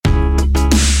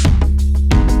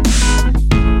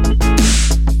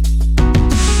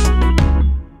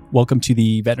Welcome to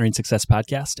the Veterinary Success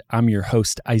Podcast. I'm your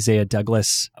host, Isaiah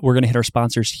Douglas. We're going to hit our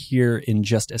sponsors here in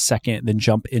just a second, then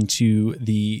jump into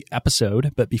the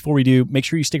episode. But before we do, make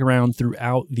sure you stick around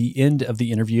throughout the end of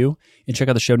the interview and check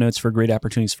out the show notes for great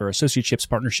opportunities for associateships,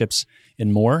 partnerships,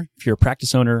 and more. If you're a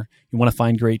practice owner, you want to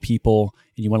find great people,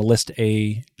 and you want to list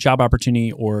a job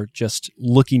opportunity or just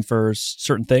looking for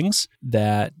certain things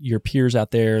that your peers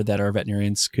out there that are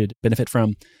veterinarians could benefit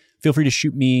from, feel free to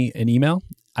shoot me an email,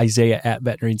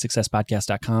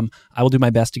 Isaiah@veterinariansuccesspodcast.com. I will do my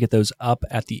best to get those up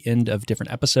at the end of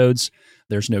different episodes.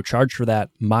 There's no charge for that.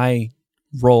 My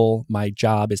role, my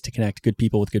job is to connect good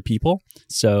people with good people.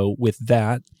 So with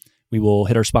that, we will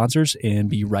hit our sponsors and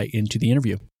be right into the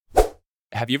interview.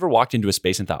 Have you ever walked into a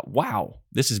space and thought, wow,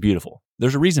 this is beautiful?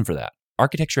 There's a reason for that.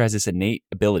 Architecture has this innate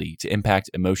ability to impact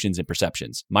emotions and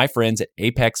perceptions. My friends at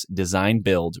Apex Design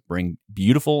Build bring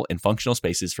beautiful and functional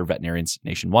spaces for veterinarians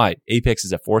nationwide. Apex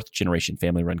is a fourth-generation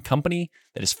family-run company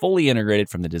that is fully integrated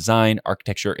from the design,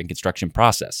 architecture, and construction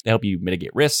process to help you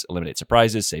mitigate risks, eliminate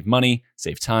surprises, save money,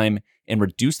 save time, and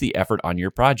reduce the effort on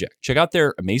your project. Check out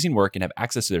their amazing work and have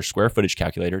access to their square footage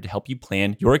calculator to help you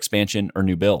plan your expansion or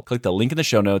new build. Click the link in the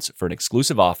show notes for an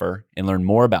exclusive offer and learn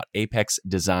more about Apex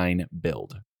Design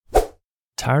Build.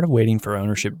 Tired of waiting for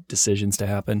ownership decisions to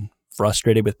happen?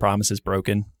 Frustrated with promises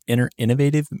broken? Enter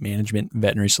Innovative Management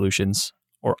Veterinary Solutions,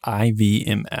 or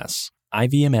IVMS.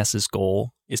 IVMS's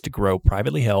goal is to grow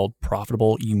privately held,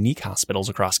 profitable, unique hospitals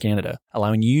across Canada,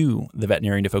 allowing you, the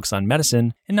veterinarian, to focus on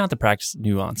medicine and not the practice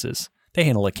nuances. They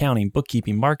handle accounting,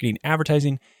 bookkeeping, marketing,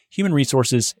 advertising, human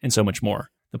resources, and so much more.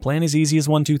 The plan is easy as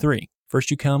 1, 2, 3.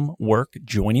 First, you come work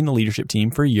joining the leadership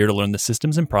team for a year to learn the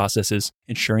systems and processes,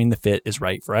 ensuring the fit is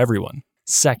right for everyone.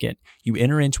 Second, you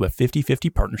enter into a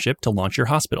 50-50 partnership to launch your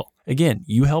hospital. Again,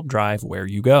 you help drive where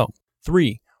you go.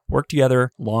 3, work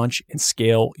together, launch, and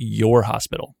scale your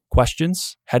hospital.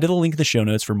 Questions? Head to the link in the show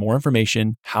notes for more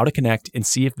information, how to connect, and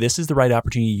see if this is the right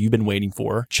opportunity you've been waiting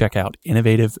for. Check out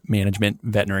Innovative Management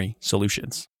Veterinary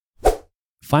Solutions.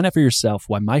 Find out for yourself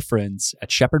why my friends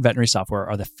at Shepherd Veterinary Software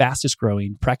are the fastest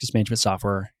growing practice management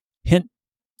software. Hint,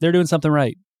 they're doing something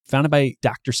right. Founded by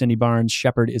Dr. Cindy Barnes,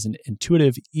 Shepherd is an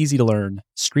intuitive, easy to learn,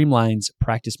 streamlines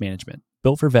practice management.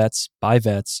 Built for vets, by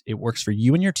vets, it works for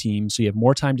you and your team so you have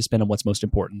more time to spend on what's most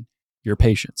important, your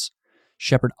patients.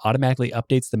 Shepherd automatically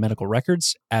updates the medical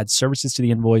records, adds services to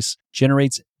the invoice,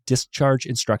 generates discharge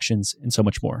instructions, and so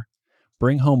much more.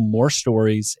 Bring home more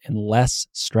stories and less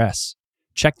stress.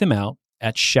 Check them out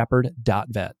at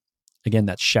shepherd.vet. Again,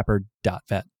 that's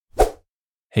shepherd.vet.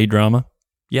 Hey, drama?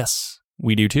 Yes,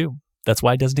 we do too. That's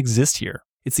why it doesn't exist here.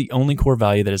 It's the only core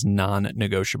value that is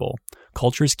non-negotiable.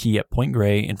 Culture is key at Point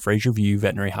Grey and Fraser View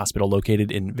Veterinary Hospital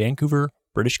located in Vancouver,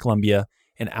 British Columbia,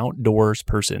 an outdoors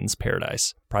person's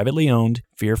paradise. Privately owned,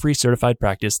 fear-free certified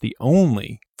practice, the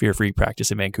only fear-free practice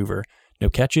in Vancouver. No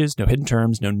catches, no hidden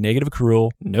terms, no negative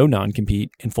accrual, no non-compete,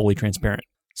 and fully transparent.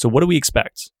 So what do we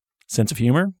expect? Sense of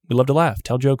humor? We love to laugh,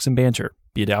 tell jokes, and banter.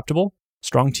 Be adaptable?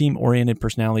 Strong team-oriented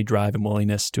personality, drive, and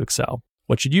willingness to excel.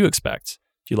 What should you expect?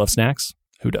 Do you love snacks?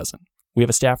 Who doesn't? We have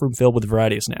a staff room filled with a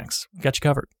variety of snacks. We've got you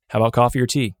covered. How about coffee or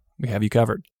tea? We have you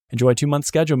covered. Enjoy a 2-month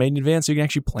schedule made in advance so you can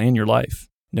actually plan your life.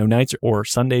 No nights or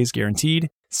Sundays guaranteed.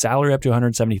 Salary up to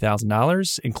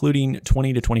 $170,000, including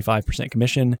 20 to 25%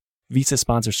 commission. Visa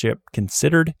sponsorship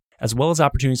considered, as well as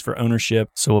opportunities for ownership.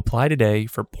 So apply today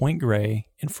for Point Grey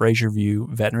and Fraser View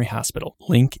Veterinary Hospital.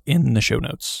 Link in the show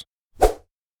notes.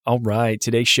 All right,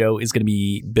 today's show is going to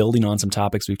be building on some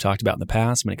topics we've talked about in the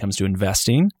past when it comes to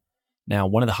investing. Now,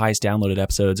 one of the highest downloaded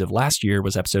episodes of last year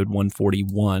was episode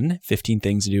 141, 15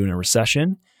 Things to Do in a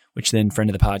Recession, which then friend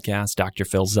of the podcast, Dr.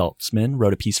 Phil Zeltzman,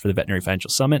 wrote a piece for the Veterinary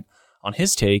Financial Summit on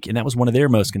his take, and that was one of their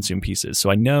most consumed pieces. So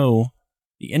I know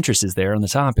the interest is there on the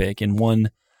topic, and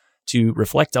one to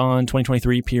reflect on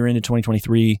 2023, peer into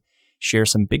 2023, share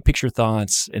some big picture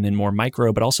thoughts, and then more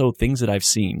micro, but also things that I've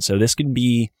seen. So this can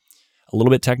be a little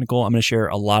bit technical. I'm going to share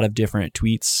a lot of different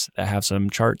tweets that have some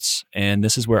charts. And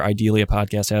this is where ideally a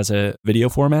podcast has a video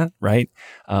format, right?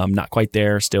 Not quite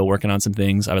there, still working on some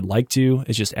things I would like to.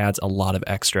 It just adds a lot of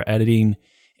extra editing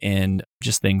and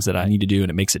just things that I need to do, and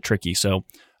it makes it tricky. So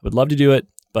I would love to do it,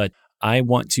 but I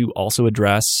want to also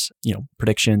address,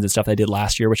 predictions and stuff that I did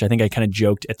last year, which I think I kind of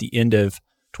joked at the end of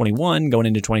 21 going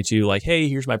into 22, like, hey,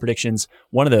 here's my predictions.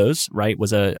 One of those, right,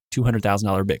 was a $200,000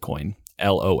 Bitcoin.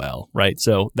 LOL, right?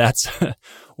 So that's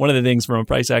one of the things from a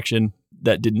price action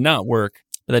that did not work,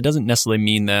 but that doesn't necessarily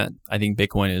mean that I think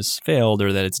Bitcoin has failed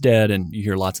or that it's dead. And you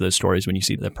hear lots of those stories when you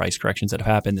see the price corrections that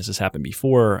have happened. This has happened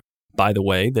before. By the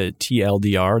way, the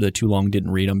TLDR, the too long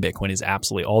didn't read on Bitcoin, is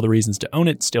absolutely all the reasons to own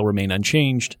it still remain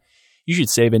unchanged. You should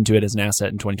save into it as an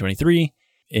asset in 2023.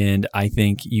 And I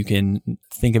think you can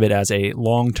think of it as a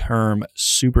long-term,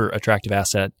 super attractive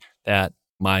asset that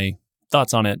my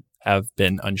thoughts on it have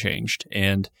been unchanged.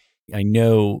 And I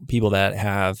know people that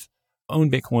have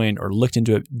owned Bitcoin or looked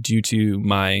into it due to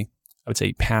my, I would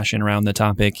say, passion around the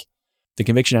topic. The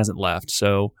conviction hasn't left.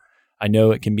 So I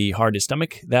know it can be hard to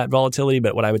stomach that volatility,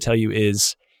 but what I would tell you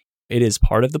is it is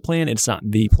part of the plan. It's not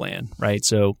the plan, right?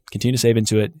 So continue to save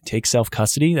into it. Take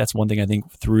self-custody. That's one thing I think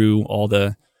through all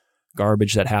the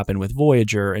garbage that happened with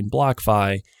Voyager and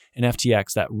BlockFi and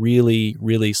FTX that really,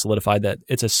 really solidified that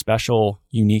it's a special,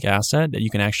 unique asset that you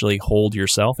can actually hold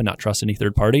yourself and not trust any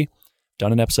third party.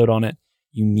 Done an episode on it.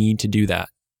 You need to do that.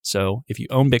 So if you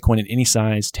own Bitcoin in any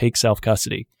size, take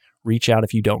self-custody. Reach out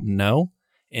if you don't know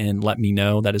and let me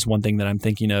know. That is one thing that I'm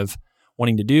thinking of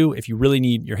wanting to do. If you really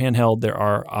need your hand held, there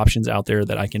are options out there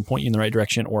that I can point you in the right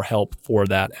direction or help for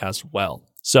that as well.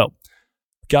 So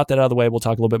got that out of the way. We'll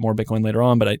talk a little bit more Bitcoin later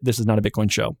on, but this is not a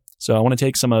Bitcoin show. So I want to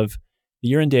take some of the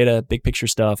year-end data, big picture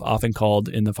stuff, often called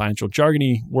in the financial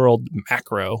jargony world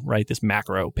macro, right? This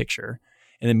macro picture,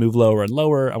 and then move lower and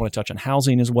lower. I want to touch on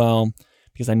housing as well,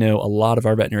 because I know a lot of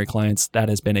our veterinary clients, that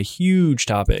has been a huge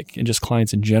topic, and just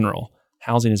clients in general.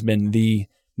 Housing has been the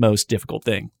most difficult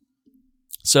thing.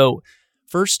 So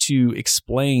first, to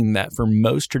explain that for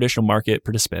most traditional market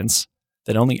participants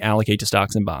that only allocate to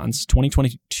stocks and bonds,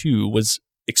 2022 was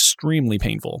extremely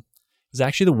painful. It was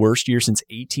actually the worst year since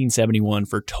 1871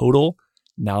 for total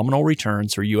nominal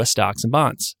returns for U.S. stocks and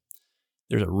bonds.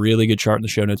 There's a really good chart in the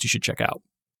show notes you should check out.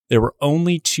 There were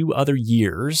only two other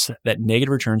years that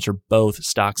negative returns for both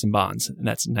stocks and bonds, and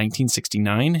that's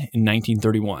 1969 and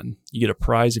 1931. You get a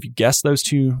prize if you guess those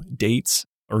two dates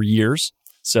or years.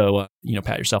 So,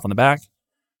 pat yourself on the back.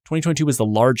 2022 was the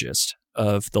largest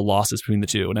of the losses between the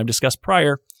two. And I've discussed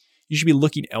prior, you should be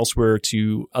looking elsewhere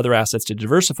to other assets to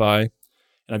diversify.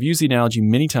 And I've used the analogy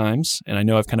many times, and I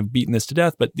know I've kind of beaten this to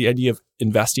death, but the idea of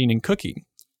investing in cooking.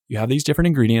 You have these different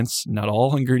ingredients. Not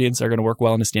all ingredients are going to work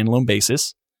well on a standalone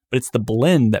basis, but it's the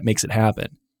blend that makes it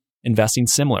happen. Investing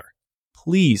similar.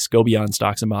 Please go beyond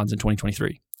stocks and bonds in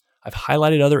 2023. I've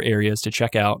highlighted other areas to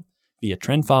check out via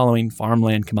trend following,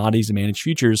 farmland, commodities, and managed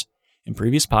futures. In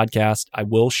previous podcasts, I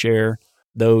will share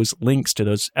those links to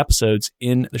those episodes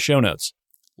in the show notes.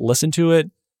 Listen to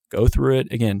it, go through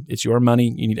it. Again, it's your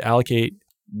money. You need to allocate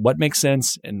what makes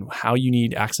sense and how you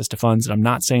need access to funds. And I'm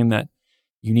not saying that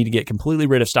you need to get completely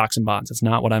rid of stocks and bonds. That's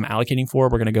not what I'm allocating for.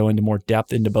 We're going to go into more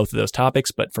depth into both of those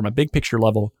topics. But from a big picture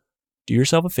level, do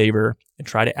yourself a favor and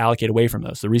try to allocate away from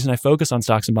those. The reason I focus on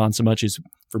stocks and bonds so much is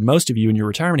for most of you in your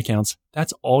retirement accounts,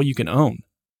 that's all you can own.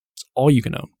 It's all you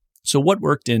can own. So what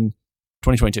worked in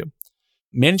 2022?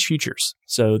 Managed futures.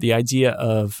 So the idea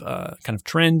of kind of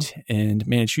trend and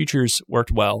managed futures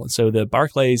worked well. And so the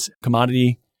Barclays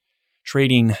Commodity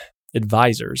Trading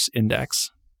Advisors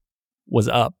Index was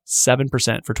up 7%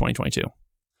 for 2022.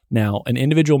 Now, an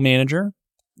individual manager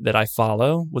that I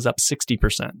follow was up 60%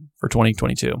 for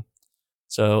 2022.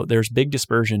 So there's big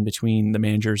dispersion between the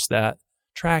managers that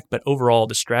track, but overall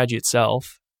the strategy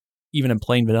itself, even in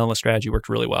plain vanilla strategy, worked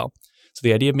really well. So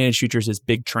the idea of managed futures is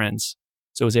big trends.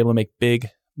 So I was able to make big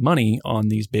money on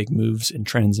these big moves and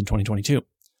trends in 2022.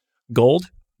 Gold,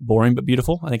 boring but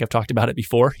beautiful. I think I've talked about it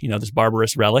before. This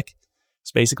barbarous relic.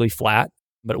 It's basically flat,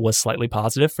 but it was slightly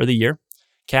positive for the year.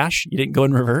 Cash, you didn't go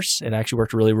in reverse. It actually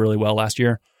worked really, really well last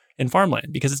year. And farmland,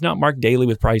 because it's not marked daily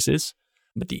with prices,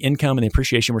 but the income and the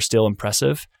appreciation were still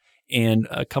impressive. And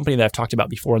a company that I've talked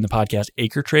about before in the podcast,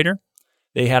 Acre Trader,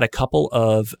 they had a couple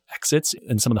of exits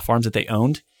in some of the farms that they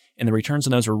owned, and the returns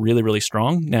on those were really, really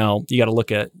strong. Now, you got to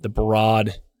look at the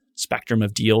broad spectrum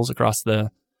of deals across the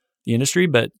industry,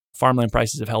 but farmland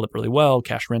prices have held up really well.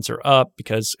 Cash rents are up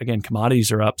because, again,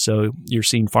 commodities are up. So you're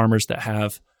seeing farmers that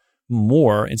have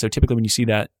more. And so typically when you see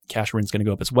that, cash rent's going to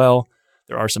go up as well.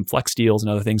 There are some flex deals and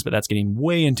other things, but that's getting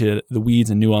way into the weeds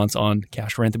and nuance on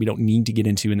cash rent that we don't need to get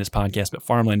into in this podcast. But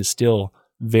farmland is still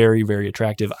very, very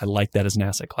attractive. I like that as an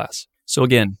asset class. So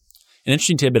again, an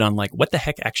interesting tidbit on what the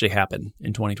heck actually happened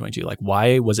in 2022.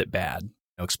 Why was it bad?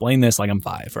 Explain this like I'm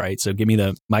 5, right? So give me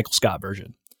the Michael Scott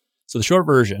version. So the short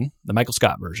version, the Michael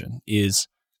Scott version, is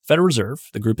Federal Reserve,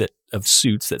 the group of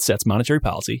suits that sets monetary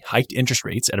policy, hiked interest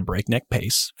rates at a breakneck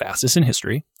pace, fastest in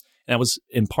history. And that was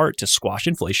in part to squash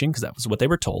inflation because that was what they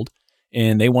were told.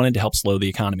 And they wanted to help slow the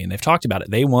economy. And they've talked about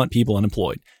it. They want people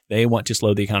unemployed. They want to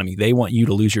slow the economy. They want you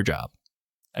to lose your job.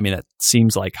 I mean, that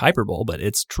seems like hyperbole, but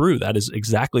it's true. That is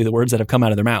exactly the words that have come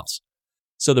out of their mouths.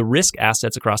 So the risk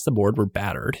assets across the board were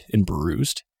battered and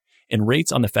bruised. And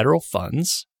rates on the federal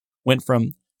funds went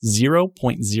from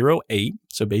 0.08,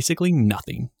 so basically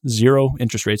nothing, zero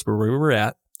interest rates were where we were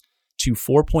at, to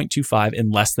 4.25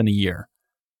 in less than a year.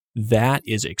 That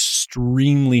is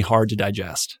extremely hard to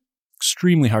digest.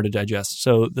 Extremely hard to digest.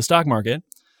 So the stock market,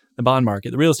 the bond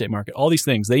market, the real estate market, all these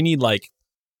things, they need like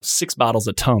 6 bottles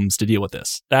of Tums to deal with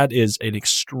this. That is an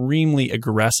extremely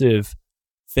aggressive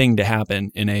thing to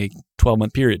happen in a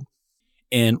 12-month period.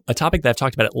 And a topic that I've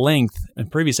talked about at length in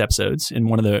previous episodes, and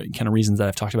one of the kind of reasons that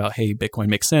I've talked about, hey, Bitcoin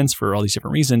makes sense for all these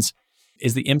different reasons,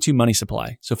 is the M2 money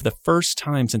supply. So for the first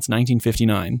time since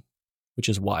 1959, which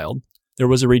is wild, there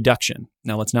was a reduction.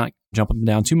 Now let's not jump up and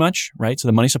down too much, right? So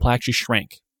the money supply actually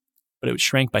shrank, but it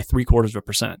shrank by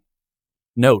 0.75%.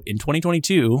 Note, in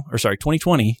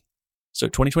 2020, so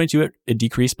 2022, it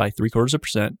decreased by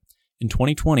 0.75%. In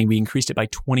 2020, we increased it by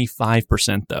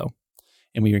 25% though.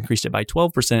 And we increased it by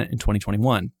 12% in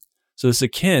 2021. So this is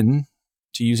akin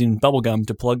to using bubblegum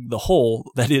to plug the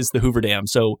hole that is the Hoover Dam.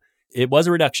 So it was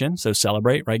a reduction. So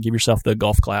celebrate, right? Give yourself the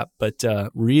golf clap, but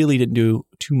really didn't do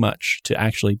too much to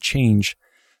actually change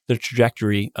the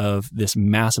trajectory of this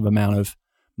massive amount of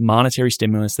monetary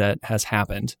stimulus that has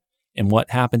happened. And what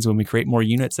happens when we create more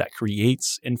units, that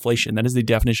creates inflation. That is the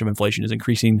definition of inflation, is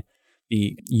increasing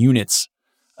the units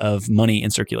of money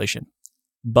in circulation.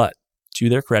 But to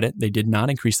their credit, they did not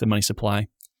increase the money supply.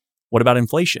 What about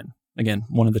inflation? Again,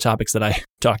 one of the topics that I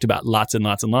talked about lots and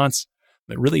lots and lots.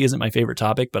 It really isn't my favorite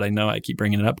topic, but I know I keep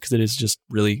bringing it up because it is just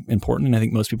really important. And I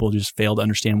think most people just fail to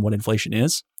understand what inflation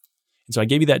is. And so I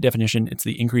gave you that definition. It's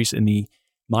the increase in the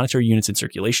monetary units in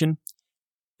circulation.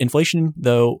 Inflation,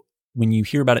 though, when you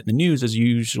hear about it in the news, is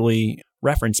usually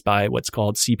referenced by what's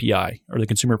called CPI, or the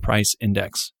Consumer Price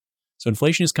Index. So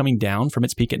inflation is coming down from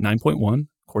its peak at 9.1,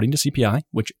 according to CPI,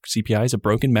 which CPI is a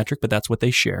broken metric, but that's what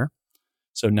they share.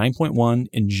 So 9.1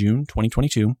 in June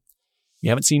 2022. You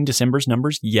haven't seen December's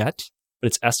numbers yet, but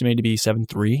it's estimated to be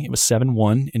 7.3. It was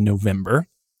 7.1 in November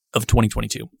of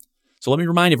 2022. So let me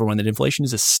remind everyone that inflation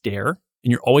is a stair,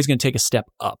 and you're always going to take a step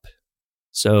up.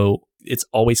 So it's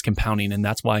always compounding, and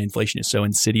that's why inflation is so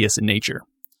insidious in nature.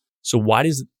 So why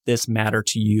does this matter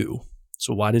to you?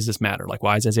 So why does this matter? Like,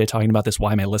 why is Isaiah talking about this?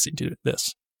 Why am I listening to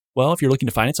this? Well, if you're looking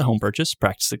to finance a home purchase,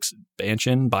 practice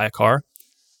expansion, buy a car,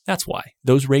 that's why.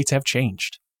 Those rates have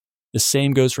changed. The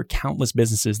same goes for countless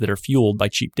businesses that are fueled by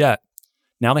cheap debt.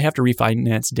 Now they have to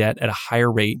refinance debt at a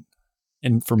higher rate.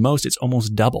 And for most, it's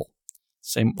almost double.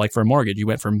 Same like for a mortgage, you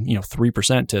went from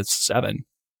 3% to 7%.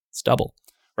 It's double,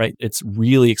 right? It's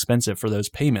really expensive for those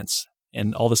payments.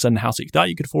 And all of a sudden, the house that you thought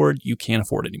you could afford, you can't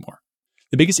afford anymore.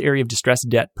 The biggest area of distressed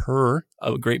debt per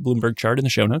a great Bloomberg chart in the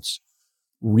show notes,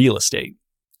 real estate.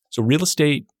 So real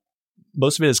estate,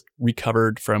 most of it is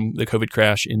recovered from the COVID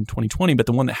crash in 2020, but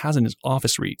the one that hasn't is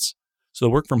office REITs. So the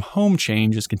work from home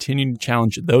change is continuing to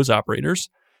challenge those operators.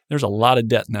 There's a lot of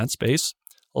debt in that space,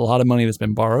 a lot of money that's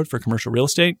been borrowed for commercial real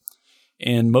estate.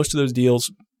 And most of those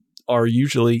deals are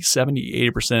usually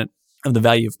 70-80% of the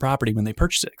value of property when they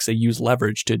purchase it because they use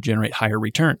leverage to generate higher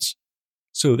returns.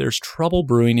 So there's trouble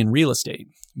brewing in real estate.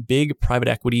 Big private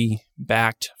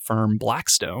equity-backed firm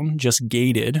Blackstone just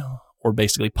gated or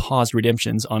basically paused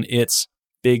redemptions on its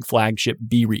big flagship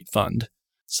BREIT fund.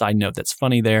 Side note, that's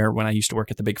funny there. When I used to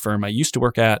work at the big firm I used to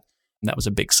work at, and that was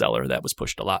a big seller that was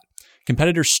pushed a lot.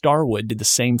 Competitor Starwood did the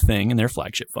same thing in their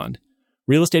flagship fund.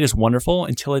 Real estate is wonderful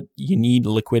until you need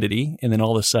liquidity, and then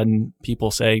all of a sudden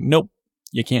people say, nope,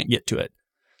 you can't get to it.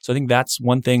 So I think that's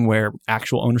one thing where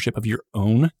actual ownership of your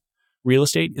own real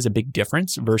estate is a big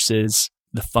difference versus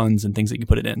the funds and things that you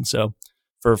put it in. So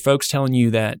for folks telling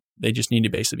you that they just need to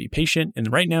basically be patient,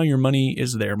 and right now your money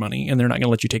is their money and they're not going to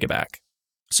let you take it back.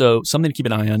 So something to keep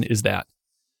an eye on is that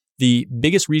the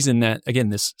biggest reason that, again,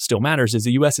 this still matters is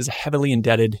the U.S. is a heavily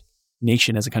indebted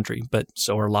nation as a country, but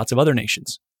so are lots of other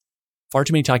nations. Far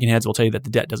too many talking heads will tell you that the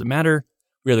debt doesn't matter.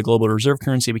 We are the global reserve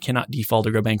currency. We cannot default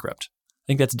or go bankrupt. I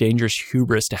think that's dangerous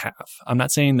hubris to have. I'm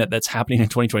not saying that that's happening in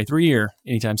 2023 or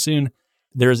anytime soon.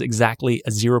 There is exactly a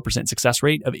 0% success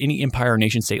rate of any empire or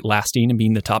nation state lasting and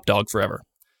being the top dog forever.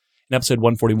 In episode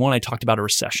 141, I talked about a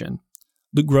recession.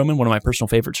 Luke Gromen, one of my personal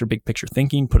favorites for big picture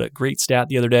thinking, put a great stat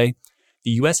the other day.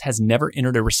 The U.S. has never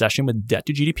entered a recession with debt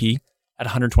to GDP at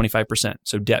 125%.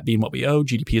 So debt being what we owe,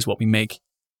 GDP is what we make,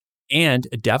 and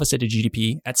a deficit to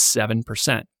GDP at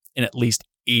 7% in at least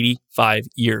 85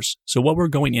 years. So what we're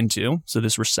going into, so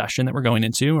this recession that we're going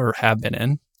into or have been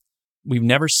in, we've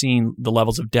never seen the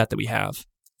levels of debt that we have.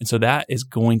 And so that is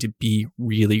going to be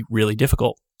really, really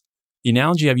difficult. The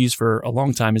analogy I've used for a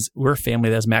long time is we're a family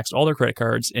that has maxed all their credit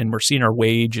cards and we're seeing our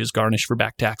wages garnished for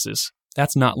back taxes.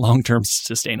 That's not long-term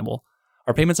sustainable.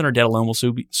 Our payments on our debt alone will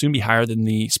soon be higher than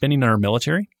the spending on our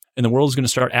military. And the world is going to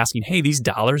start asking, hey, these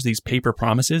dollars, these paper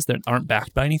promises that aren't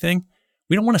backed by anything,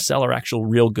 we don't want to sell our actual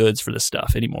real goods for this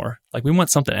stuff anymore. Like we want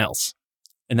something else.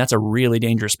 And that's a really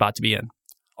dangerous spot to be in.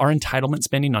 Our entitlement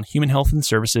spending on human health and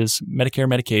services, Medicare,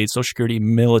 Medicaid, Social Security,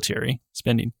 military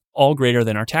spending, all greater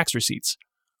than our tax receipts.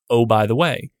 Oh, by the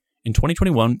way, in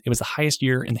 2021, it was the highest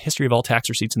year in the history of all tax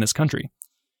receipts in this country.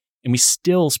 And we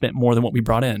still spent more than what we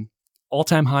brought in.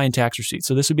 All-time high in tax receipts.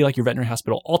 So this would be like your veterinary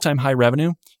hospital, all-time high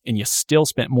revenue, and you still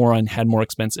spent more and had more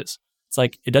expenses. It's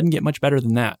like, it doesn't get much better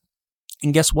than that.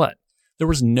 And guess what? There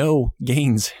was no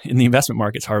gains in the investment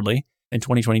markets hardly in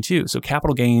 2022. So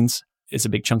capital gains is a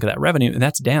big chunk of that revenue, and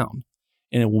that's down.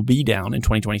 And it will be down in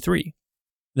 2023.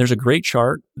 There's a great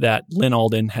chart that Lynn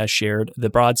Alden has shared, the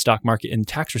broad stock market and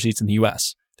tax receipts in the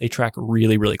US. They track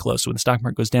really, really close. So when the stock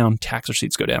market goes down, tax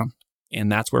receipts go down.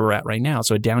 And that's where we're at right now.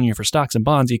 So a down year for stocks and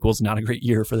bonds equals not a great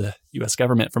year for the US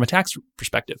government from a tax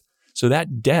perspective. So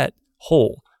that debt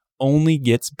hole only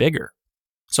gets bigger.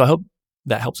 So I hope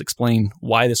that helps explain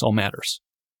why this all matters.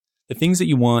 The things that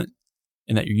you want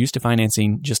and that you're used to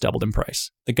financing just doubled in price.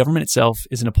 The government itself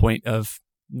is in a point of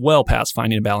well past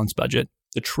finding a balanced budget.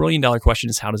 The $1 trillion question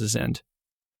is, how does this end?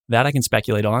 That I can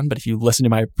speculate on, but if you listen to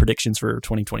my predictions for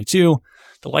 2022,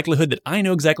 the likelihood that I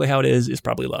know exactly how it is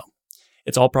probably low.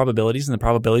 It's all probabilities, and the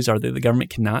probabilities are that the government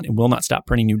cannot and will not stop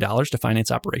printing new dollars to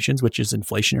finance operations, which is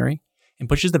inflationary, and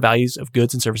pushes the values of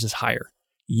goods and services higher.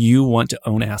 You want to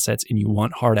own assets, and you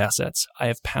want hard assets. I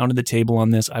have pounded the table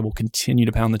on this. I will continue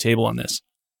to pound the table on this.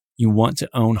 You want to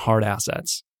own hard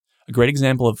assets. A great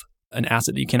example of an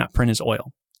asset that you cannot print is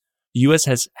oil. The U.S.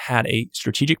 has had a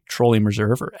Strategic Petroleum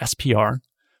Reserve, or SPR,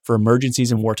 for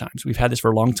emergencies and war times. We've had this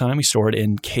for a long time. We store it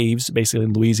in caves, basically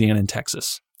in Louisiana and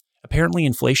Texas. Apparently,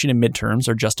 inflation and midterms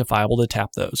are justifiable to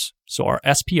tap those. So our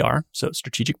SPR, so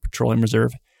Strategic Petroleum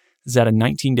Reserve, is at a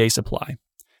 19-day supply.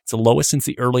 It's the lowest since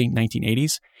the early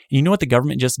 1980s. And you know what the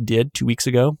government just did 2 weeks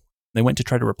ago? They went to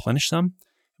try to replenish some,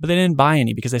 but they didn't buy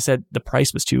any because they said the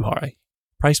price was too high.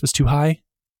 Price was too high?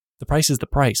 The price is the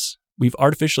price. We've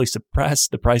artificially suppressed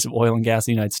the price of oil and gas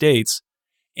in the United States.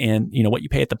 And you know what you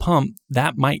pay at the pump,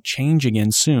 that might change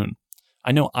again soon.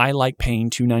 I know I like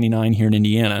paying $2.99 here in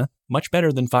Indiana, much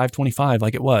better than $5.25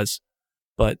 like it was,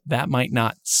 but that might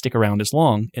not stick around as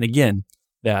long. And again,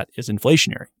 that is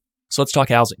inflationary. So let's talk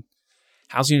housing.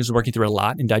 Housing is working through a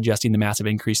lot in digesting the massive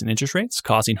increase in interest rates,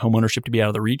 causing homeownership to be out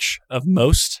of the reach of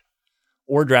most,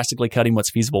 or drastically cutting what's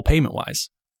feasible payment-wise.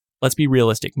 Let's be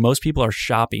realistic. Most people are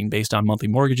shopping based on monthly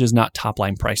mortgages, not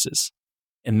top-line prices.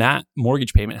 And that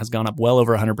mortgage payment has gone up well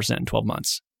over 100% in 12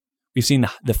 months. We've seen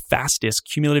the fastest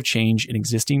cumulative change in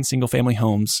existing single-family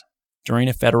homes during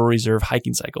a Federal Reserve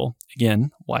hiking cycle.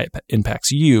 Again, why it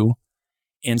impacts you.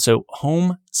 And so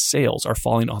home sales are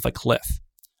falling off a cliff.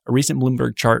 A recent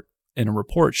Bloomberg chart and a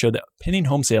report showed that pending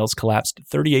home sales collapsed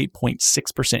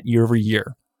 38.6% year over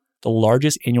year, the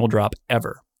largest annual drop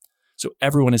ever. So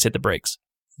everyone has hit the brakes.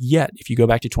 Yet, if you go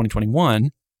back to 2021,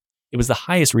 it was the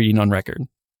highest reading on record.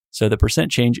 So the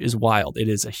percent change is wild. It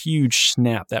is a huge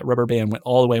snap. That rubber band went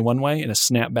all the way one way and a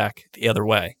snap back the other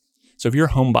way. So if you're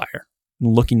a home buyer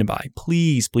looking to buy,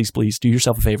 please, please, please do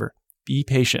yourself a favor. Be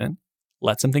patient.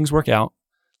 Let some things work out.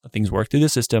 Let things work through the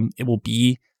system. It will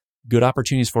be good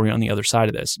opportunities for you on the other side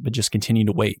of this, but just continue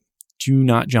to wait. Do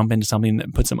not jump into something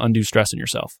that puts some undue stress on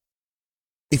yourself.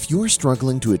 If you're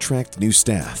struggling to attract new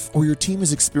staff or your team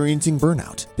is experiencing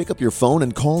burnout, pick up your phone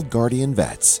and call Guardian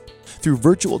Vets. Through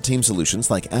virtual team solutions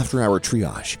like after-hour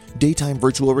triage, daytime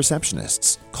virtual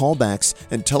receptionists, callbacks,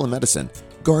 and telemedicine,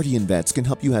 Guardian Vets can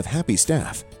help you have happy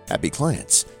staff, happy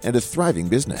clients, and a thriving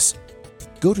business.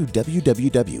 Go to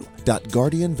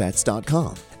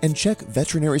www.guardianvets.com and check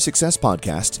Veterinary Success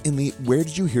Podcast in the Where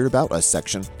Did You Hear About Us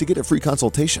section to get a free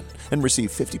consultation and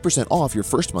receive 50% off your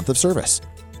first month of service.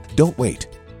 Don't wait.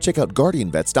 Check out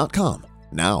guardianvets.com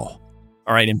now.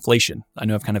 All right, inflation. I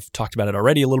know I've kind of talked about it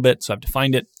already a little bit, so I've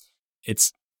defined it.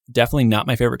 It's definitely not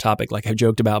my favorite topic, like I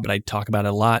joked about, but I talk about it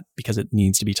a lot because it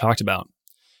needs to be talked about.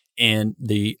 And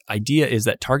the idea is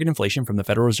that target inflation from the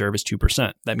Federal Reserve is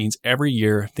 2%. That means every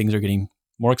year things are getting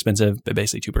more expensive, but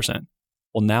basically 2%.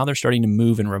 Well, now they're starting to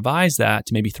move and revise that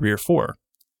to maybe 3 or 4.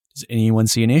 Does anyone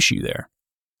see an issue there?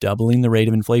 Doubling the rate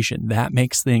of inflation. That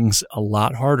makes things a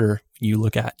lot harder when you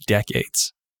look at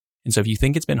decades. And so if you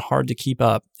think it's been hard to keep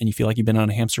up and you feel like you've been on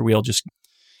a hamster wheel just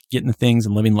getting the things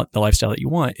and living the lifestyle that you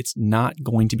want, it's not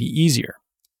going to be easier.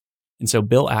 And so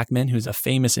Bill Ackman, who's a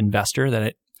famous investor that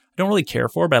I don't really care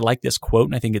for, but I like this quote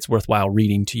and I think it's worthwhile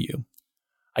reading to you.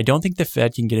 I don't think the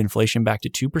Fed can get inflation back to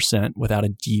 2% without a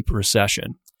deep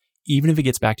recession. Even if it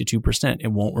gets back to 2%,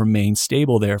 it won't remain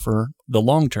stable there for the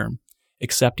long term.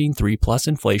 Accepting 3+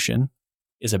 inflation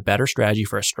is a better strategy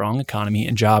for a strong economy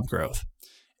and job growth.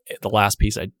 The last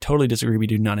piece, I totally disagree. We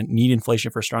do not need inflation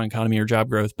for a strong economy or job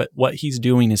growth, but what he's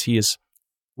doing is he is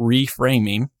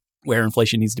reframing where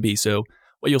inflation needs to be. So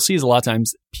what you'll see is a lot of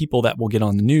times people that will get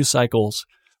on the news cycles,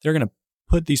 they're going to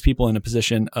put these people in a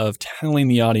position of telling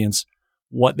the audience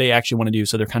what they actually want to do.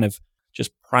 So they're kind of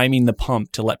just priming the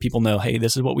pump to let people know, hey,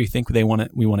 this is what we think we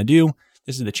want to do.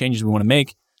 This is the changes we want to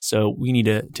make. So we need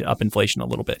to up inflation a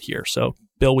little bit here. So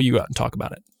Bill, will you go out and talk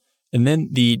about it? And then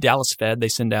the Dallas Fed, they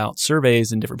send out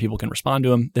surveys and different people can respond to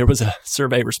them. There was a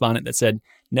survey respondent that said,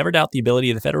 never doubt the ability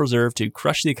of the Federal Reserve to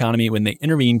crush the economy when they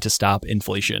intervene to stop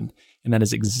inflation. And that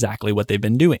is exactly what they've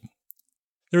been doing.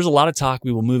 There's a lot of talk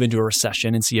we will move into a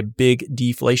recession and see a big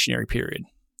deflationary period.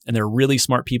 And there are really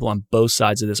smart people on both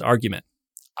sides of this argument.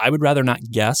 I would rather not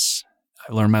guess.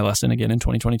 I learned my lesson again in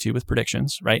 2022 with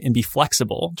predictions, right? And be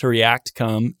flexible to react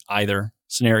come either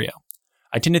scenario.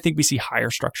 I tend to think we see higher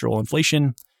structural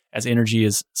inflation as energy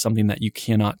is something that you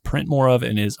cannot print more of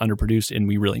and is underproduced, and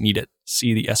we really need it.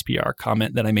 See the SPR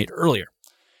comment that I made earlier.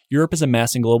 Europe is a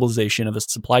mess, and globalization of the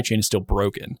supply chain is still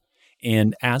broken.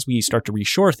 And as we start to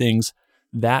reshore things,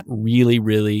 that really,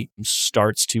 really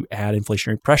starts to add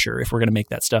inflationary pressure if we're going to make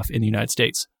that stuff in the United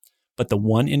States. But the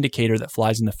one indicator that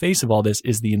flies in the face of all this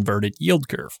is the inverted yield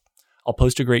curve. I'll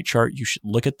post a great chart. You should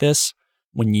look at this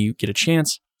when you get a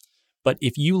chance. But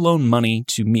if you loan money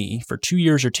to me for 2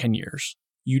 years or 10 years,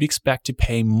 you'd expect to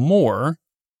pay more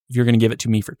if you're going to give it to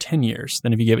me for 10 years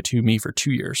than if you give it to me for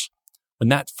 2 years. When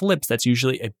that flips, that's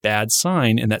usually a bad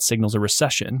sign, and that signals a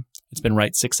recession. It's been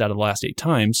right 6 out of the last 8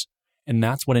 times. And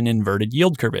that's what an inverted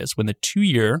yield curve is, when the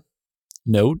 2-year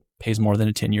note pays more than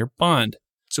a 10-year bond.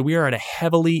 So we are at a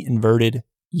heavily inverted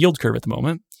yield curve at the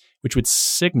moment, which would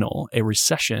signal a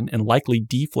recession and likely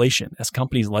deflation as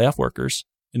companies lay off workers,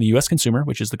 and the U.S. consumer,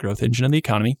 which is the growth engine of the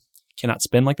economy, cannot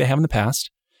spend like they have in the past.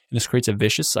 And this creates a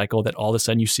vicious cycle that all of a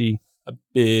sudden you see a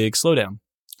big slowdown.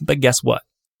 But guess what?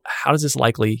 How does this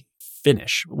likely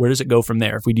finish? Where does it go from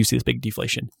there if we do see this big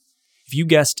deflation? If you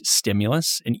guessed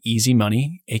stimulus and easy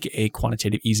money, aka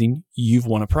quantitative easing, you've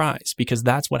won a prize, because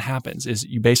that's what happens is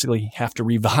you basically have to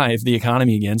revive the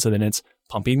economy again. So then it's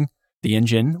pumping the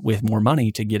engine with more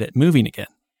money to get it moving again.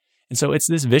 And so it's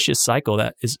this vicious cycle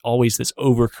that is always this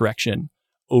overcorrection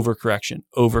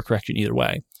either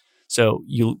way. So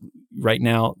right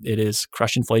now it is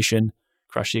crush inflation,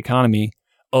 crush the economy.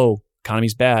 Oh,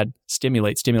 economy's bad,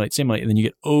 stimulate. And then you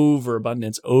get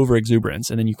overabundance, overexuberance,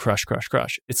 and then you crush.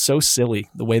 It's so silly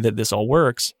the way that this all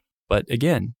works. But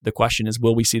again, the question is,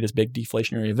 will we see this big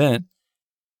deflationary event?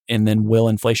 And then will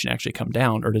inflation actually come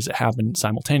down, or does it happen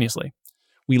simultaneously?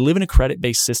 We live in a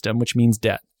credit-based system, which means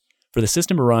debt. For the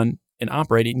system to run and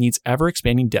operate, it needs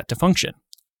ever-expanding debt to function.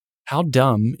 How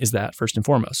dumb is that, first and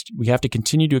foremost? We have to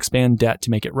continue to expand debt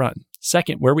to make it run.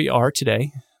 Second, where we are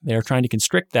today, they are trying to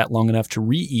constrict that long enough to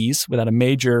re-ease without a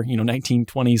major,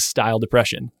 1920s style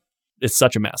depression. It's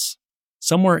such a mess.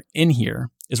 Somewhere in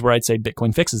here is where I'd say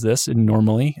Bitcoin fixes this, and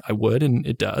normally I would, and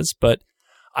it does. But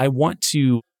I want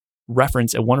to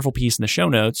reference a wonderful piece in the show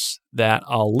notes that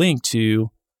I'll link to,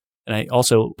 and I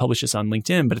also publish this on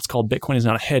LinkedIn, but it's called Bitcoin is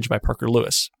Not a Hedge by Parker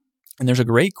Lewis. And there's a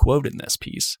great quote in this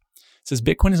piece. It says,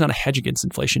 Bitcoin is not a hedge against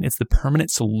inflation. It's the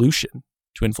permanent solution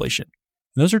to inflation.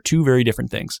 And those are two very different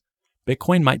things.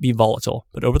 Bitcoin might be volatile,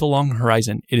 but over the long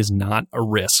horizon, it is not a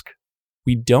risk.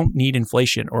 We don't need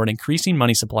inflation or an increasing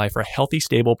money supply for a healthy,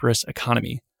 stable, prosperous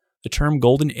economy. The term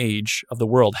golden age of the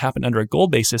world happened under a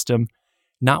gold-based system,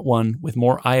 not one with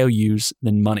more IOUs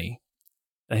than money.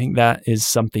 I think that is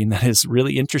something that is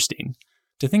really interesting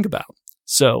to think about.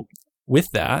 So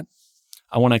with that,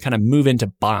 I want to kind of move into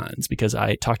bonds because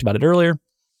I talked about it earlier,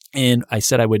 and I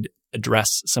said I would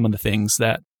address some of the things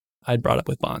that I'd brought up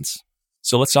with bonds.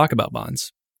 So let's talk about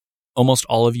bonds. Almost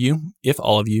all of you, if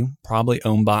all of you, probably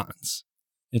own bonds.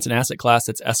 It's an asset class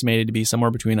that's estimated to be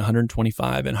somewhere between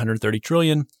 125 and 130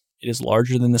 trillion. It is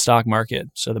larger than the stock market,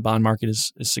 so the bond market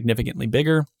is significantly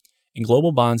bigger. And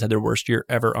global bonds had their worst year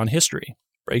ever on history.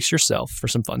 Brace yourself for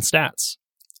some fun stats.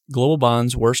 Global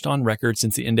bonds worst on record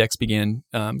since the index began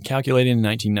calculating in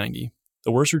 1990.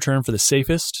 The worst return for the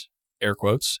safest, air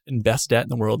quotes, and best debt in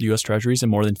the world, U.S. Treasuries, in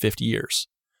more than 50 years.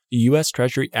 The U.S.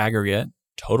 Treasury aggregate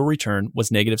total return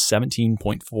was negative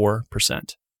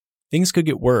 17.4%. Things could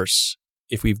get worse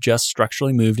if we've just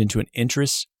structurally moved into an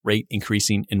interest rate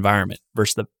increasing environment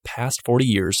versus the past 40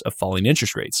 years of falling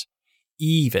interest rates.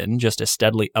 Even just a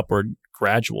steadily upward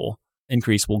gradual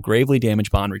increase will gravely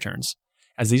damage bond returns,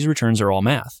 as these returns are all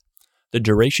math. The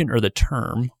duration or the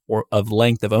term or of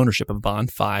length of ownership of a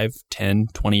bond, 5, 10,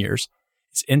 20 years,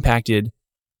 is impacted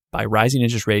by rising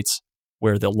interest rates,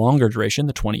 where the longer duration,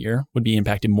 the 20-year, would be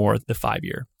impacted more the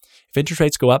 5-year. If interest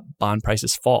rates go up, bond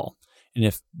prices fall. And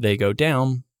if they go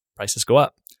down, prices go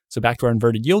up. So back to our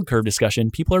inverted yield curve discussion,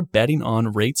 people are betting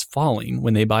on rates falling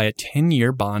when they buy a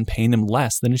 10-year bond paying them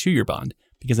less than a 2-year bond.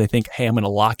 because they think, hey, I'm going to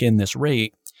lock in this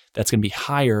rate that's going to be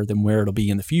higher than where it'll be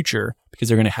in the future because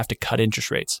they're going to have to cut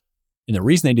interest rates. And the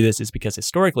reason they do this is because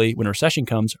historically, when a recession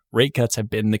comes, rate cuts have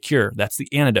been the cure. That's the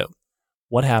antidote.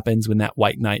 What happens when that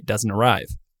white knight doesn't arrive?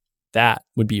 That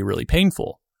would be really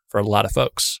painful for a lot of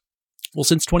folks. Well,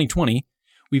 since 2020,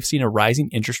 we've seen a rising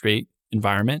interest rate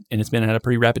environment, and it's been at a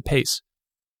pretty rapid pace.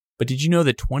 But did you know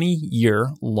the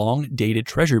 20-year long-dated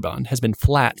Treasury bond has been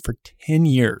flat for 10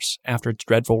 years after its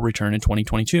dreadful return in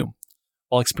 2022,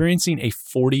 while experiencing a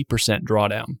 40%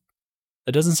 drawdown?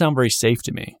 That doesn't sound very safe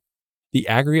to me. The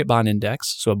aggregate bond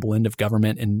index, so a blend of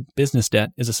government and business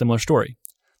debt, is a similar story.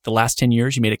 The last 10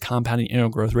 years, you made a compounding annual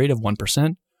growth rate of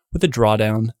 1% with a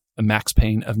drawdown, a max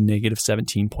pain of negative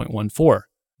 17.14.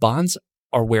 Bonds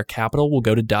are where capital will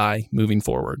go to die moving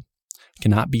forward. I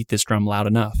cannot beat this drum loud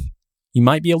enough. You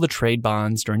might be able to trade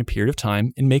bonds during a period of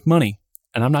time and make money,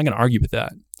 and I'm not going to argue with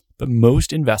that. But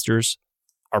most investors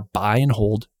are buy and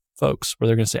hold folks, where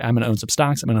they're going to say, I'm going to own some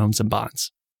stocks, I'm going to own some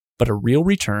bonds. But a real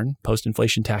return,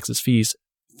 post-inflation taxes, fees,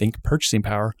 think purchasing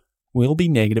power, will be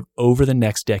negative over the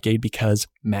next decade because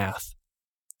math.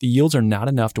 The yields are not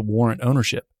enough to warrant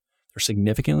ownership. They're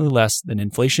significantly less than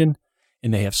inflation,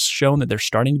 and they have shown that they're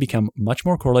starting to become much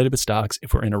more correlated with stocks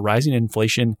if we're in a rising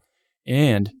inflation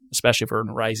and especially if we're in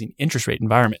a rising interest rate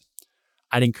environment.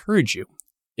 I'd encourage you,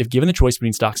 if given the choice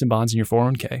between stocks and bonds in your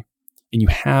 401k, and you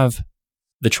have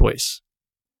the choice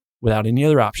without any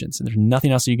other options, and there's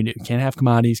nothing else that you can do, you can't have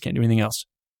commodities, can't do anything else,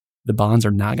 the bonds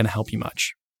are not going to help you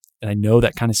much. And I know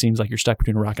that kind of seems like you're stuck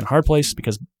between a rock and a hard place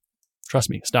because, trust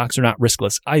me, stocks are not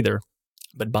riskless either,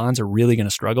 but bonds are really going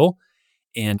to struggle.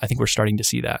 And I think we're starting to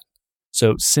see that.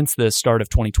 So since the start of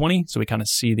 2020, so we kind of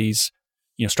see these,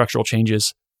 structural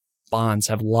changes, bonds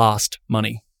have lost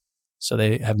money. So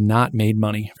they have not made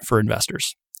money for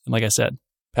investors. And like I said,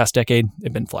 past decade,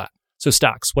 they've been flat. So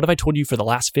stocks, what have I told you for the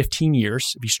last 15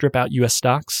 years? If you strip out US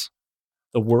stocks,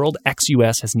 the world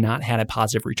ex-US has not had a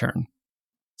positive return.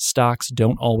 Stocks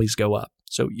don't always go up.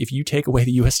 So if you take away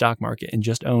the US stock market and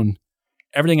just own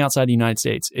everything outside the United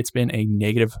States, it's been a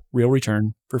negative real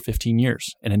return for 15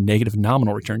 years and a negative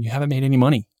nominal return. You haven't made any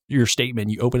money. Your statement,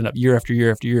 you open it up year after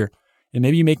year after year, and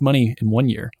maybe you make money in 1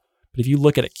 year. But if you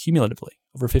look at it cumulatively,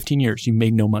 over 15 years, you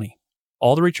made no money.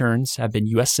 All the returns have been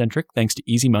US-centric thanks to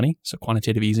easy money, so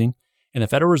quantitative easing, and the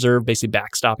Federal Reserve basically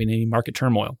backstopping any market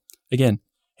turmoil. Again,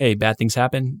 hey, bad things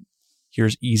happen.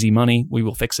 Here's easy money. We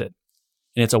will fix it.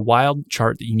 And it's a wild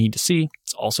chart that you need to see.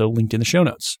 It's also linked in the show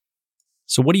notes.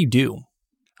 So what do?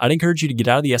 I'd encourage you to get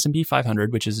out of the S&P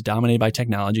 500, which is dominated by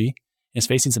technology and is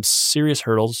facing some serious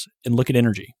hurdles, and look at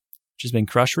energy, which has been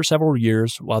crushed for several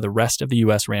years while the rest of the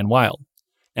U.S. ran wild.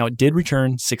 Now, it did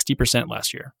return 60%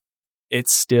 last year.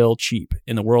 It's still cheap,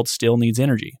 and the world still needs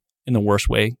energy in the worst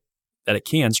way that it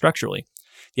can structurally.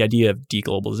 The idea of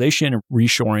deglobalization and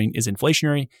reshoring is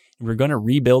inflationary, and we're going to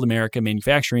rebuild America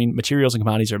manufacturing. Materials and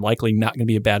commodities are likely not going to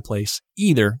be a bad place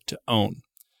either to own.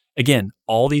 Again,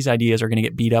 all these ideas are going to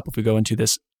get beat up if we go into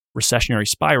this recessionary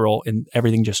spiral and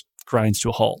everything just grinds to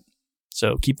a halt.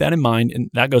 So keep that in mind, and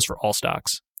that goes for all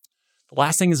stocks. The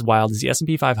last thing is wild is the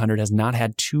S&P 500 has not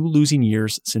had 2 losing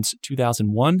years since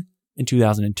 2001 and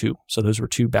 2002. So those were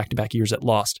 2 back-to-back years that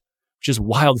lost, which is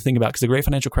wild to think about because the great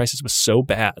financial crisis was so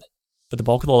bad. But the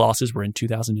bulk of the losses were in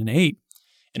 2008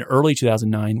 and early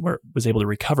 2009, where it was able to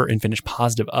recover and finish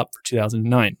positive up for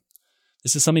 2009.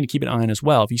 This is something to keep an eye on as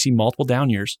well. If you see multiple down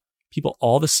years, people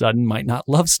all of a sudden might not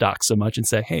love stocks so much and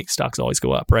say, hey, stocks always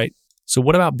go up, right? So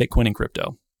what about Bitcoin and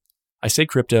crypto? I say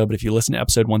crypto, but if you listen to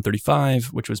episode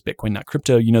 135, which was Bitcoin, not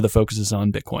crypto, you know the focus is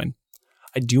on Bitcoin.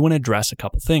 I do want to address a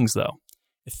couple things though.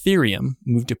 Ethereum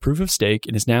moved to proof of stake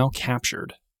and is now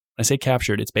captured. When I say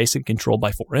captured, it's basically controlled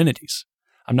by 4 entities.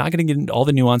 I'm not going to get into all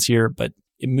the nuance here, but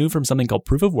it moved from something called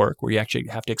proof of work, where you actually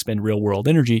have to expend real world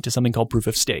energy, to something called proof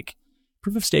of stake.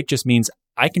 Proof of stake just means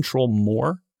I control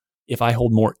more if I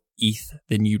hold more ETH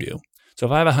than you do. So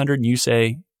if I have 100 and you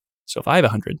say, if I have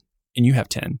 100 and you have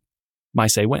 10, my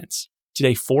say wins.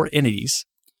 Today, 4 entities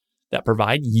that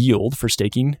provide yield for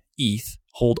staking ETH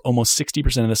hold almost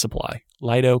 60% of the supply.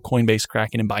 Lido, Coinbase,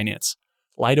 Kraken, and Binance.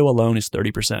 Lido alone is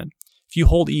 30%. If you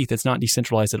hold ETH, it's not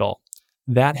decentralized at all.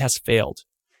 That has failed.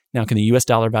 Now, can the US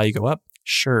dollar value go up?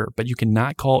 Sure, but you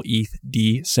cannot call ETH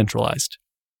decentralized.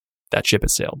 That ship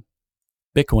has sailed.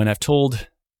 Bitcoin, I've told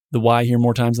the why here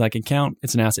more times than I can count.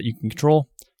 It's an asset you can control,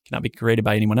 cannot be created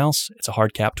by anyone else. It's a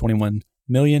hard cap, 21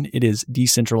 million. It is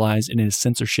decentralized and it is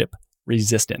censorship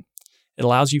resistant. It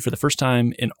allows you for the first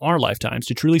time in our lifetimes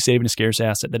to truly save in a scarce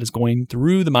asset that is going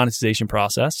through the monetization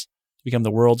process to become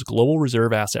the world's global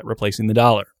reserve asset, replacing the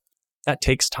dollar. That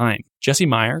takes time. Jesse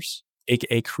Myers,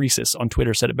 aka Croesus on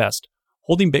Twitter, said it best.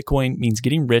 Holding Bitcoin means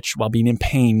getting rich while being in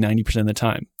pain 90% of the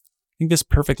time. I think this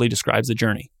perfectly describes the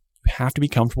journey. You have to be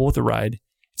comfortable with the ride.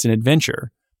 It's an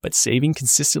adventure, but saving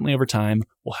consistently over time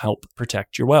will help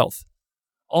protect your wealth.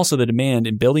 Also, the demand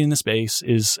in building in the space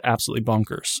is absolutely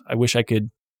bonkers. I wish I could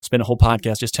spend a whole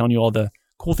podcast just telling you all the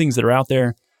cool things that are out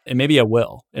there, and maybe I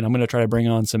will. And I'm going to try to bring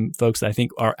on some folks that I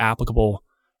think are applicable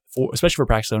for, especially for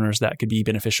practice owners, that could be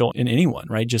beneficial in anyone,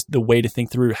 right? Just the way to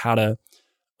think through how to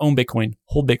own Bitcoin,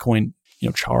 hold Bitcoin,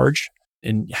 charge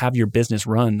and have your business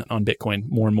run on Bitcoin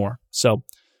more and more. So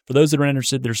for those that are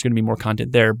interested, there's going to be more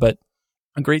content there. But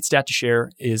a great stat to share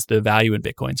is the value in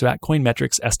Bitcoin. So at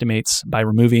Coinmetrics estimates, by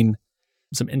removing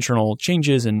some internal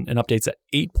changes and updates, that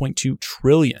 8.2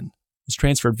 trillion was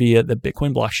transferred via the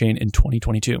Bitcoin blockchain in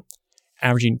 2022,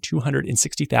 averaging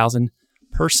 260,000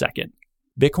 per second.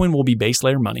 Bitcoin will be base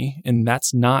layer money, and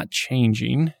that's not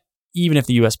changing, even if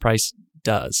the US price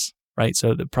does, right?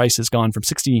 So the price has gone from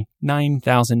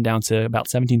 69,000 down to about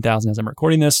 17,000 as I'm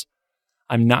recording this.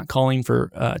 I'm not calling for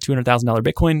 $200,000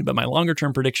 Bitcoin, but my longer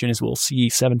term prediction is we'll see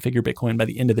 7-figure Bitcoin by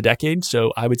the end of the decade.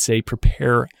 So I would say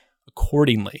prepare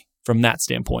accordingly from that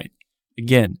standpoint.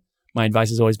 Again, my advice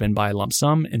has always been buy a lump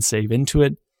sum and save into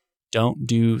it. Don't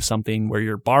do something where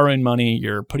you're borrowing money,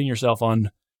 you're putting yourself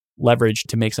on leverage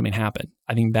to make something happen.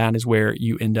 I think that is where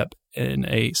you end up in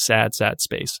a sad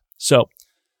space. So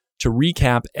to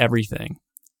recap everything,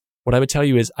 what I would tell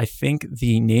you is I think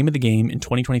the name of the game in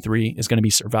 2023 is going to be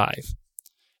survive.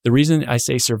 The reason I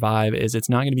say survive is it's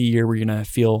not going to be a year where you're going to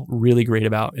feel really great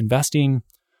about investing,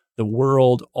 the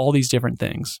world, all these different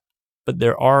things. But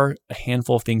there are a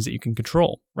handful of things that you can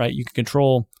control, right? You can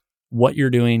control what you're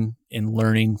doing in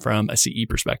learning from a CE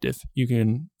perspective. You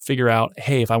can figure out,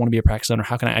 hey, if I want to be a practice owner,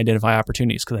 how can I identify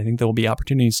opportunities? Because I think there will be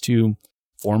opportunities to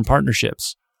form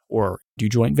partnerships or do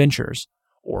joint ventures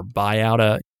or buy out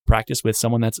a practice with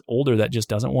someone that's older that just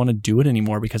doesn't want to do it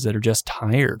anymore because they're just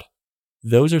tired.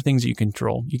 Those are things that you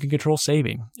control. You can control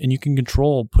saving, and you can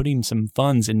control putting some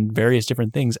funds in various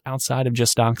different things outside of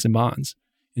just stocks and bonds.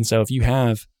 And so if you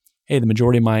have, hey, the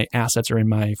majority of my assets are in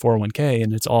my 401k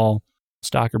and it's all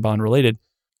stock or bond related,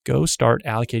 go start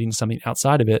allocating something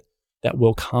outside of it that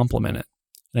will complement it.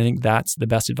 And I think that's the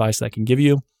best advice that I can give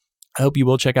you. I hope you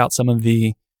will check out some of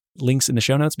the links in the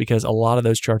show notes because a lot of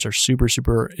those charts are super,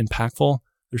 super impactful.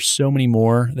 There's so many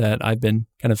more that I've been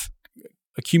kind of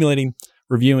accumulating,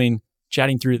 reviewing,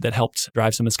 chatting through that helped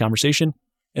drive some of this conversation.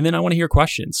 And then I want to hear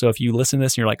questions. So if you listen to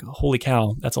this and you're like, holy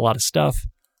cow, that's a lot of stuff.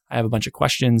 I have a bunch of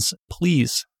questions.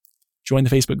 Please join the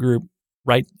Facebook group,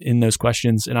 write in those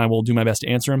questions, and I will do my best to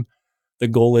answer them. The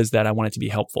goal is that I want it to be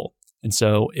helpful. And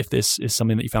so if this is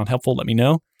something that you found helpful, let me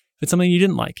know. If it's something you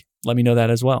didn't like, let me know that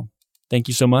as well. Thank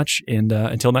you so much. And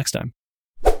until next time.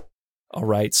 All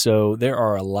right. So there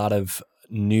are a lot of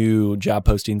new job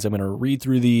postings. I'm going to read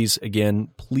through these. Again,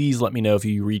 please let me know if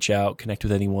you reach out, connect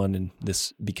with anyone, and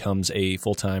this becomes a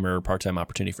full-time or part-time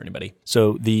opportunity for anybody.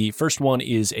 So the first one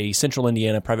is a Central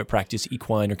Indiana private practice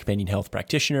equine or companion health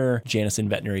practitioner, Janison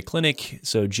Veterinary Clinic.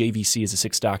 So JVC is a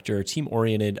 6-doctor,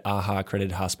 team-oriented, AHA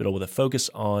accredited hospital with a focus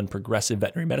on progressive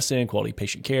veterinary medicine, quality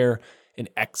patient care, and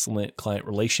excellent client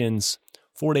relations.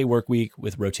 4-day work week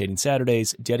with rotating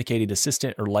Saturdays, dedicated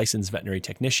assistant or licensed veterinary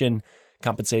technician.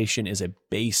 Compensation is a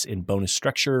base and bonus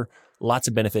structure. Lots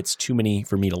of benefits, too many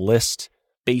for me to list.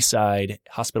 Bayside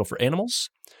Hospital for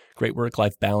Animals. Great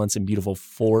work-life balance in beautiful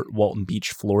Fort Walton Beach,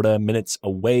 Florida. Minutes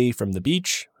away from the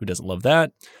beach. Who doesn't love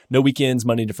that? No weekends,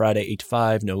 Monday to Friday, 8 to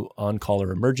 5. No on-call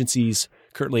or emergencies.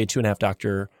 Currently a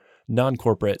 2.5-doctor,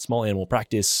 non-corporate, small animal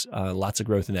practice. Lots of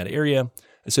growth in that area.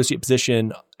 Associate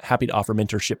position, happy to offer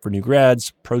mentorship for new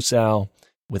grads. ProSal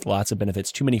with lots of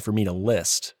benefits. Too many for me to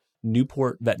list.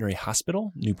 Newport Veterinary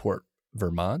Hospital, Newport,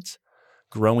 Vermont.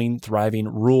 Growing, thriving,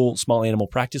 rural small animal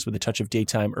practice with a touch of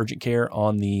daytime urgent care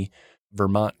on the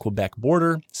Vermont-Quebec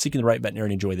border. Seeking the right veterinarian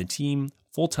to enjoy the team.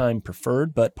 Full-time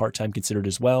preferred, but part-time considered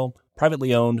as well.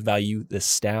 Privately owned, value the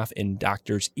staff and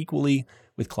doctors equally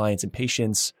with clients and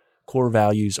patients. Core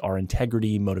values are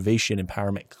integrity, motivation,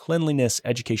 empowerment, cleanliness,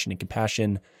 education, and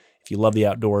compassion. If you love the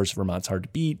outdoors, Vermont's hard to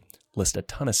beat. List a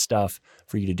ton of stuff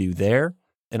for you to do there.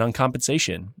 And on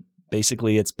compensation,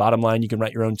 basically, it's bottom line, you can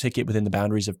write your own ticket within the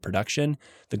boundaries of production.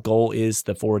 The goal is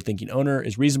the forward-thinking owner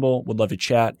is reasonable, would love to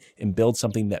chat and build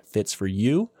something that fits for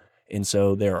you. And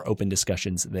so there are open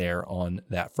discussions there on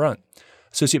that front.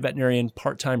 Associate veterinarian,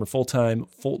 part-time or full-time,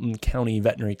 Fulton County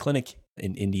Veterinary Clinic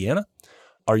in Indiana.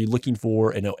 Are you looking for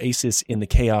an oasis in the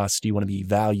chaos? Do you want to be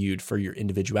valued for your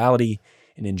individuality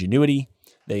and ingenuity?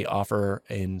 They offer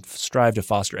and strive to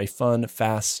foster a fun,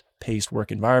 fast-paced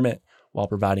work environment while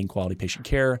providing quality patient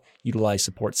care, utilize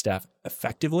support staff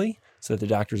effectively, so that the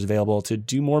doctor is available to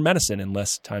do more medicine and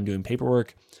less time doing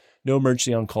paperwork. No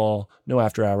emergency on call, no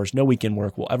after hours, no weekend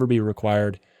work will ever be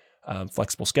required.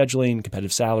 Flexible scheduling,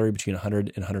 competitive salary between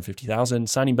 $100,000 and $150,000,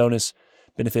 signing bonus,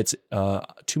 benefits,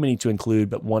 too many to include,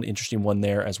 but one interesting one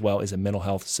there as well is a mental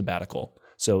health sabbatical.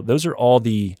 So those are all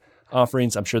the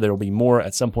offerings. I'm sure there will be more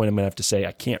at some point. I'm going to have to say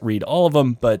I can't read all of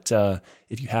them, but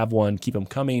if you have one, keep them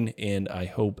coming, and I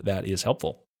hope that is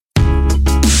helpful.